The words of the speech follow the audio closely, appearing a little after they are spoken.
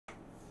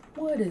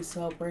What is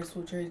up,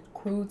 Raceway Trade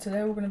crew?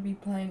 Today we're going to be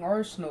playing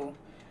Arsenal.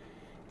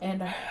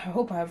 And I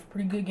hope I have a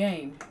pretty good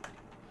game.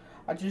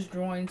 I just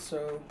joined,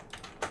 so...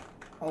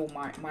 Oh,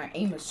 my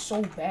aim is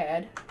so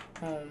bad.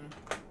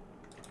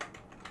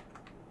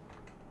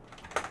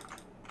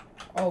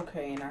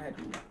 Okay, and I had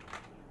to...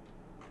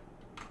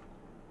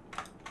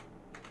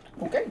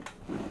 Okay.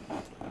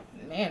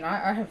 Man,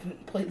 I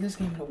haven't played this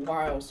game in a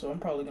while, so I'm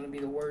probably going to be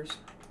the worst.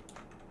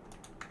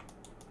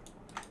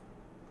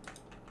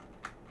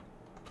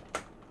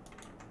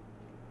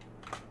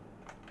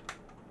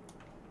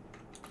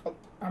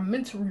 I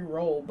meant to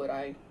re-roll, but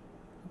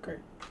okay.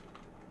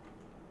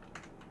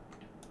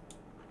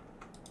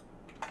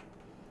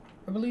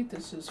 I believe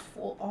this is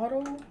full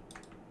auto.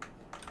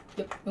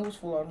 Yep, it was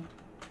full auto.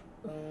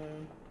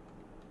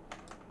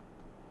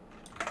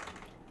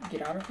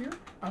 Get out of here.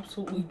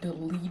 Absolutely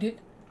delete it.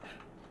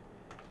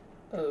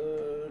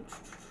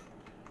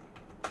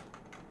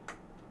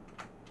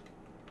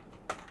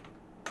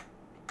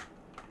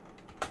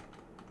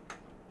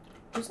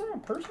 Was that a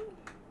person?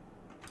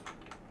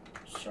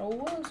 Sure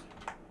was.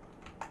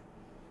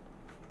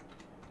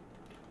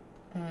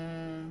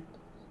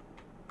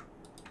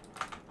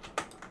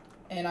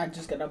 And I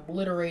just got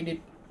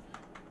obliterated.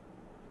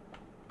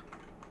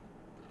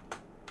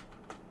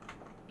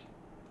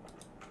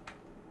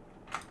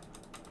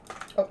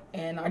 Oh,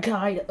 and I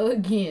died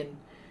again.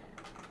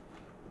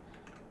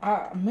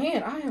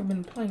 Man, I have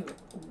been playing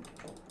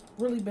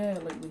really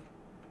bad lately.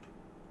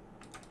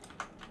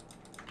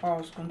 Oh, I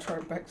was gonna try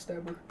to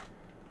backstab her.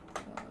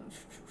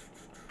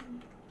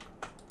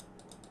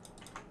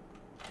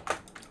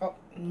 Oh,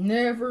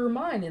 never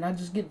mind. And I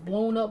just get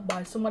blown up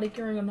by somebody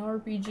carrying an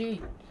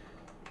RPG.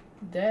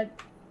 That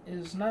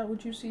is not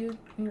what you see in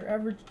your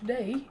average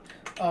day.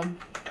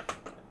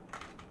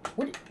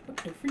 What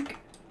the freak?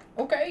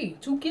 Okay,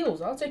 2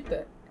 kills. I'll take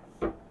that.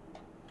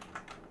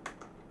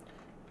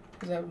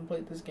 Because I haven't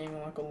played this game in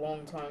like a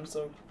long time,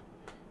 so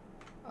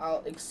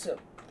I'll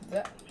accept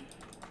that.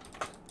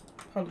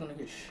 Probably gonna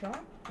get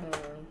shot.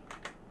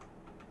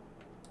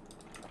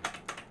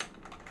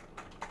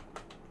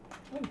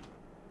 Oh,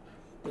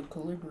 the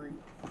Calibri.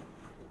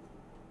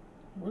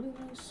 Really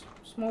nice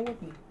small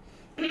weapon.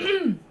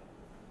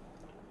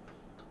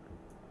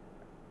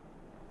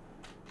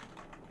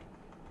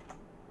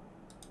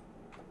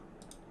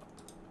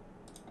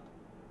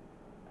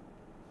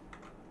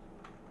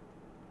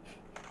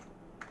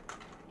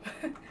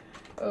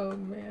 Oh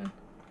man.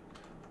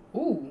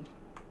 Ooh.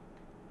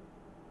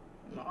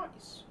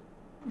 Nice.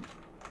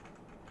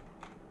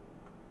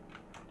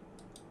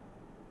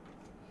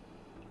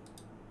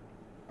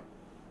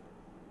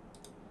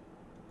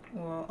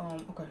 Well,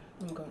 okay.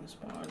 I'm gonna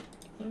spawn.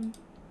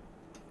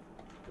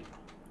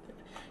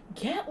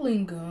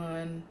 Gatling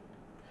gun.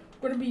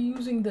 We're gonna be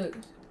using the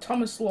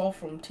Tomislav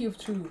from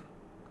TF2.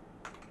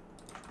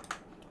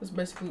 That's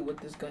basically what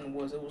this gun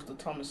was. It was the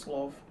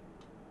Tomislav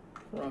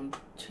from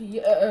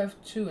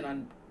TF2, and I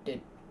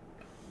did,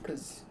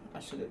 because I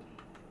should have.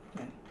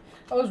 Man,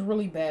 that was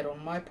really bad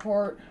on my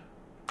part.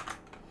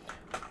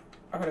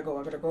 I gotta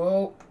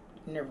go.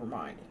 Never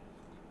mind.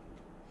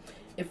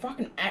 If I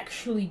can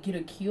actually get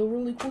a kill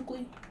really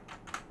quickly.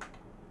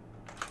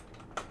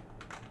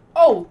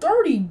 Oh,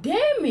 30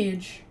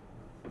 damage!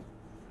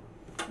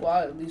 Well,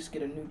 I'll at least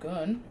get a new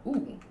gun.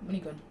 Ooh,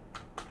 minigun.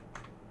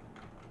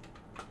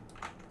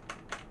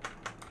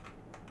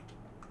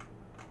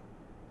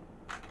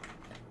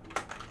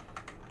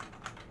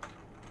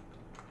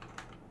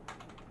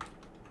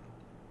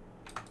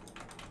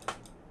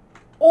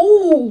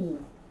 Oh!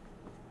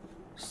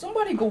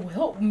 Somebody go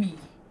help me.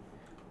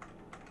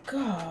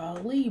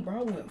 Golly, bro,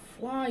 I went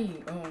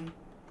flying.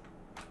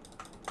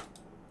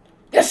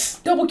 Yes!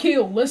 Double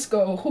kill! Let's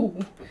go!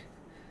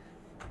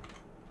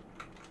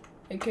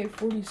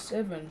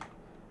 AK-47.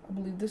 I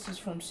believe this is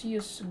from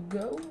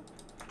CSGO.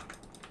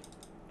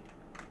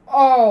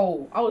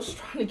 Oh! I was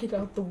trying to get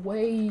out the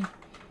way.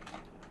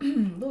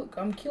 Look,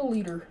 I'm kill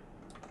leader.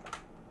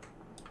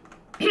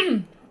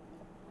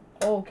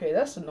 Okay,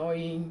 that's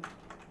annoying.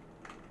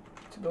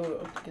 To go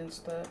up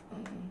against that.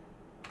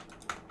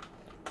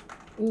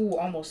 Ooh,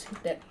 almost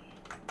hit that.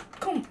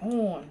 Come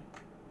on.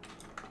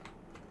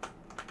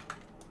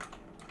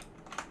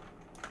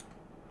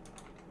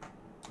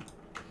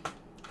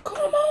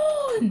 Come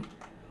on!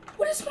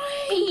 What is my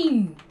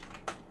aim?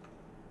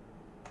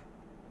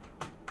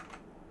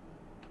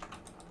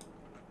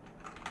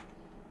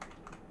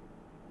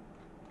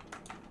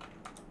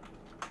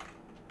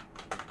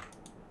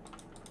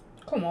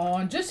 Come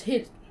on, just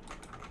hit.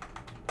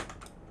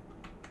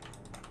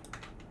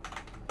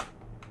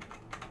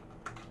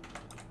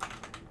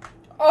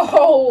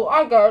 Oh,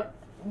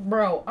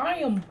 bro, I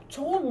am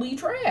totally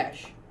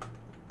trash.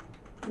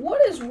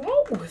 What is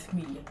wrong with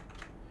me?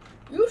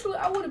 Usually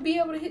I wouldn't be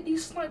able to hit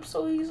these snipes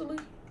so easily.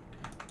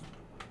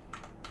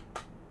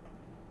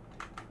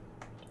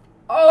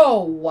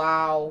 Oh,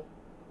 wow.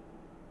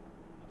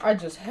 I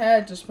just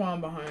had to spawn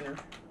behind her.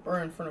 Or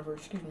in front of her,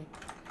 excuse me.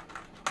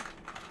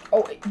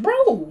 Oh,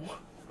 bro!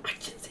 I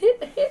just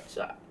hit a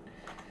headshot.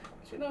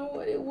 But you know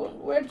what? It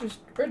won't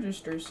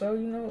register, so,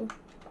 you know.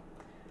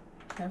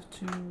 have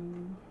to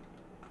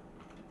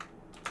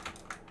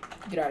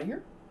get out of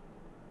here.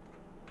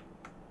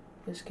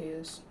 This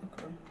case,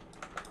 okay.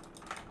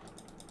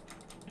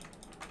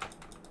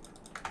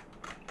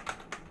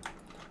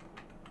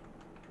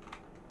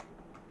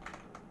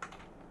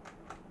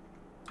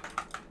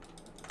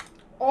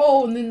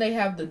 Oh, and then they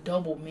have the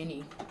double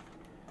mini.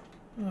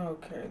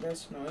 Okay,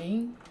 that's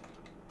annoying.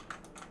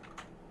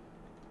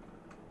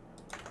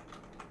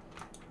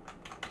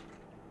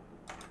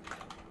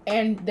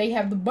 And they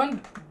have the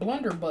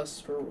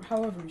blunderbuss, or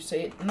however you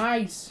say it.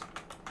 Nice.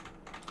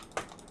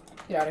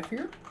 Get out of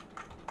here.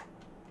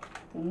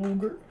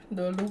 Luger.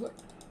 The Luger.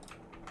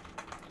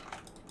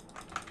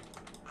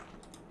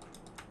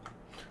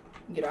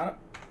 Get out.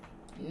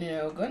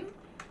 Nail gun.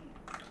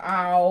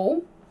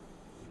 Ow.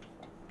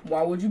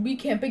 Why would you be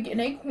camping in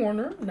a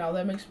corner? Now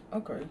that makes...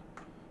 Okay.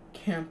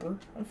 Camper.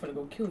 I'm finna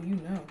go kill you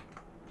now.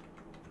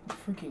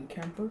 Freaking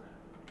camper.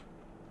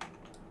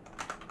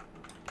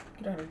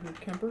 Get out of here,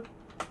 camper.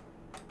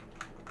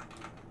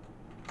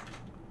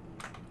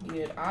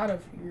 Get out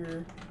of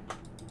here.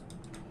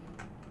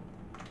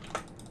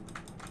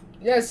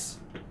 Yes!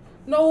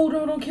 No,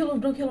 don't kill him,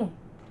 don't kill him.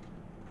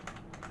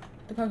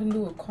 I think I can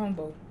do a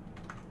combo.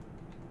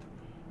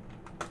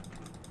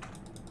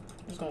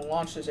 I'm just gonna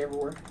launch this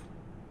everywhere.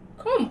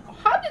 Come,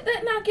 how did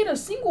that not get a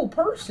single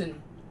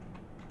person?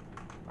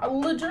 I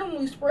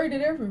legitimately sprayed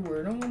it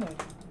everywhere. No.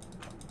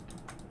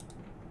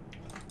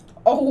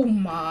 Oh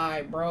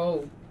my,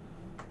 bro.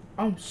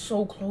 I'm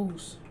so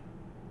close.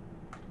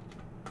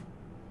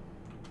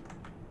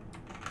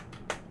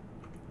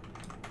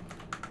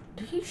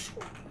 Did he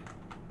shoot?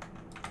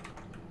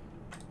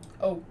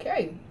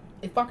 Okay.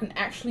 If I can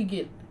actually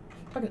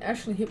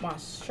hit my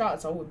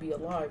shots, I would be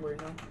alive right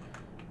now.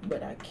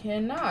 But I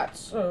cannot,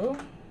 so...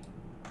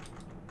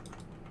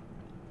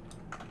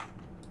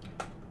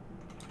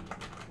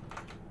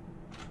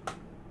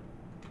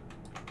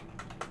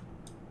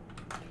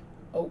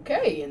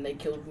 Okay, and they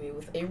killed me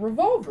with a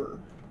revolver.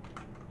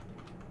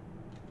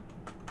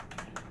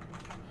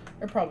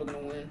 They're probably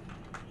gonna win.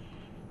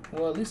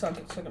 Well, at least I'll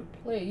get second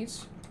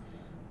place.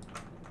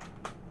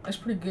 That's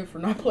pretty good for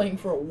not playing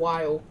for a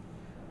while.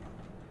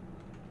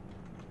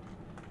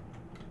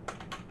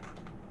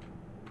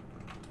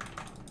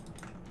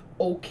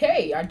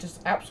 Okay, I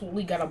just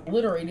absolutely got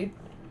obliterated.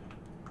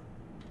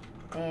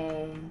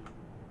 A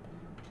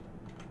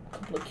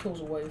couple of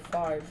kills away,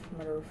 5,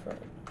 matter of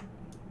fact.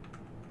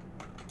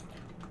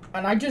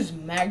 And I just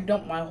magged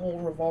up my whole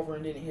revolver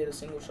and didn't hit a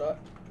single shot.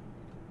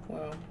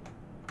 Wow.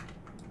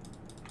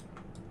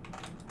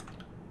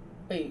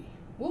 Wait,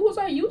 what was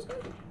I using?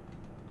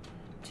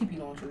 TP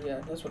launcher,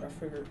 yeah, that's what I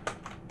figured.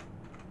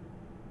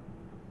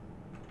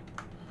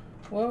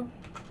 Well.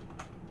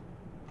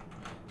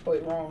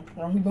 Wait, wrong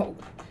emote.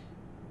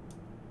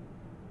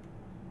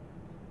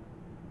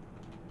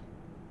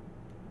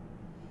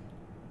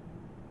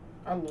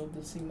 I love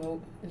this emote.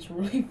 It's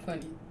really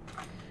funny.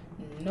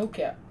 No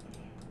cap.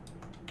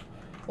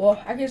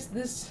 Well, I guess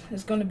this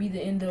is gonna be the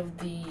end of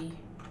the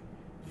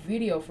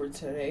video for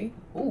today.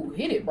 Ooh,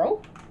 hit it,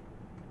 bro.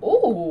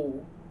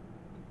 Ooh.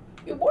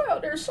 Your boy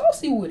out there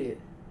saucy with it.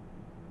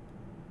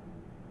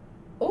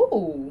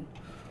 Ooh.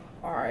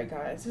 Alright,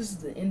 guys. This is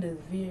the end of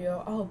the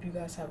video. I hope you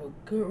guys have a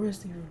good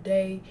rest of your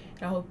day.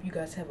 And I hope you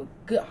guys have a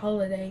good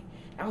holiday.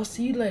 I'll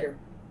see you later.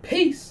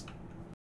 Peace.